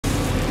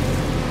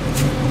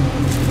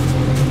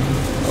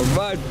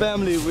Alright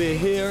family, we're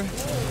here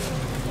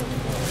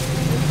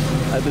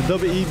at the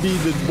W.E.B.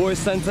 Dubois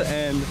Center,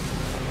 and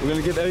we're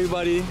gonna give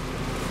everybody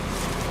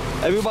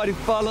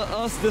follow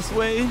us this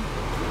way.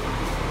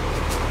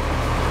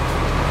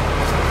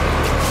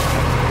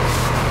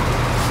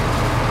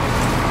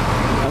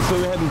 That's where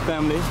we're heading,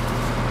 family.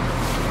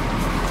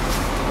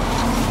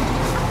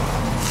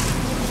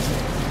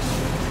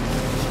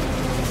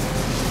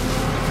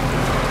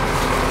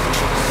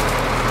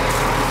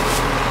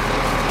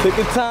 Take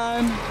your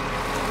time.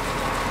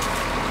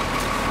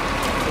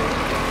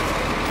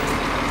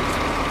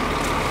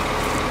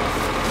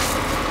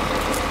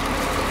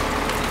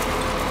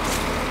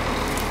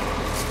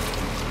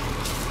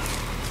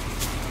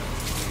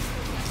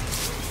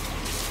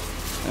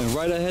 And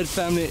right ahead,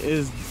 family,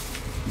 is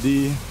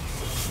the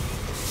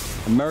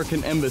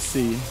American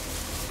Embassy.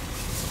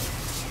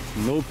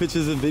 No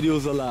pictures and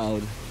videos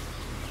allowed.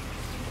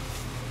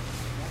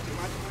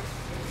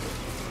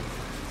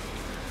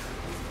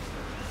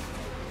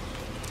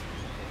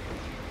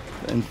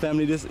 And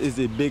family, this is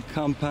a big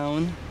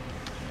compound.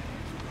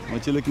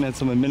 What you're looking at,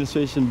 some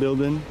administration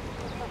building.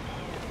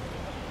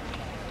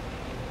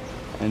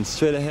 And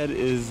straight ahead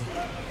is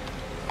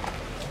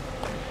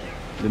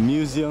the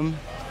museum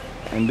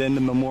and then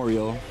the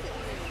memorial.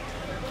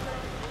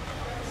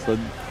 So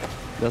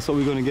that's what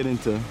we're going to get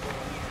into.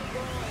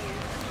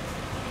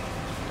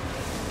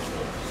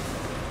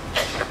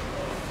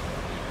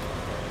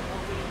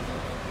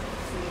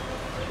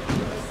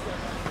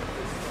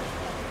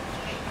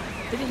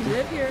 Did he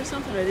live here or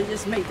something, or did they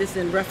just make this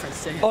in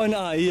reference to him? Oh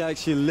no, he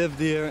actually lived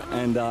here,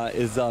 and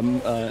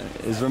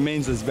his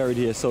remains is buried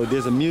here. So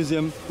there's a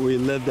museum where he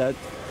lived at.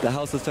 The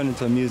house is turned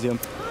into a museum,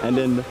 and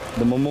then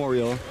the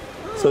memorial.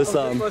 So it's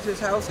was his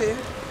house here?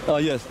 Oh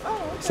yes. Oh,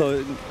 okay.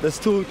 So there's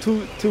two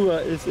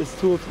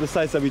of the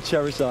sites that we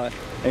cherish in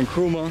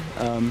Nkrumah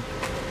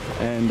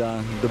and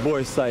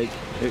Dubois site,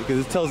 because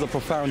it tells a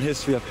profound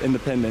history of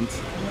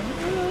independence.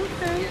 Oh,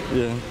 okay.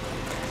 Yeah.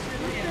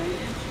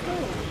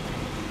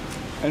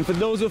 And for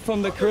those who are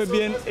from the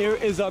Caribbean, here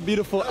is our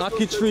beautiful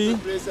Aki tree.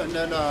 And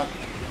then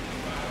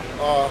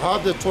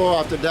have the tour.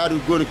 After that,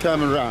 we're going to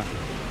come around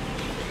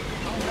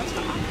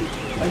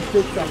and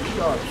take some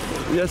shots.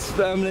 Yes,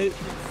 family.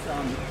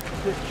 Some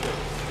pictures.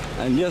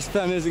 And yes,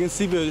 family, as you can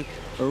see, we're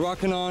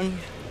rocking on.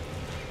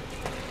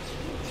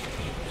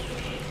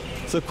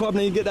 So,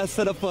 Kwabna, you get that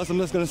set up for us. I'm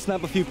just going to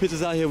snap a few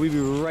pictures out here. We'll be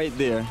right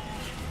there.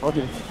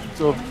 Okay,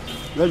 so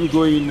let me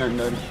go in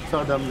and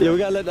tell them. Yeah, we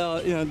got to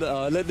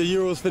let let the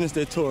Euros finish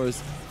their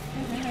tours.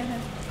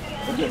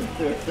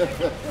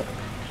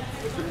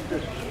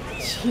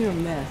 You're a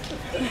mess.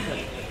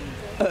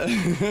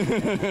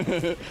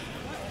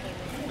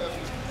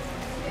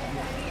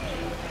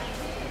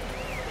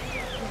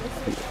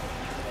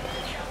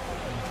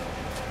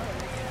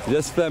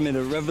 Yes, family,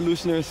 the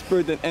revolutionary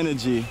spirit and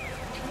energy.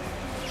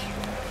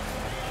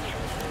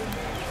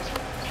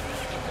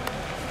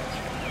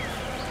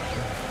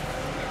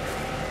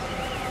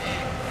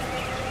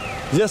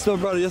 Yes, my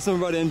brother,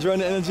 enjoying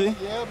the energy?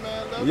 Yeah,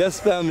 man. Yes,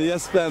 family,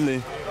 yes,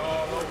 family.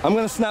 I'm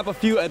gonna snap a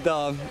few at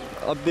up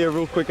there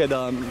real quick at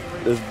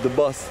the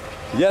bus.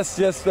 Yes,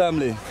 yes,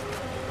 family.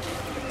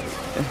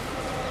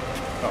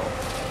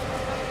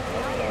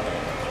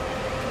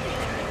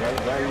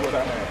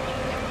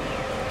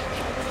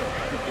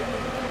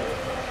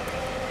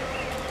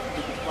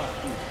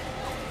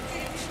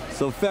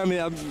 So family,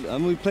 I'm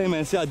gonna be playing,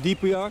 man. See how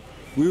deep we are?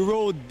 We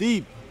roll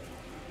deep,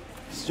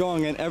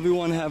 strong, and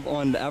everyone have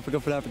on the Africa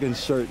for the African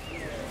shirt.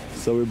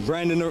 So we're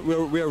branding,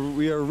 we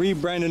are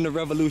rebranding the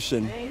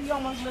revolution. Man, he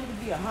almost lived to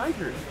be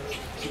 100.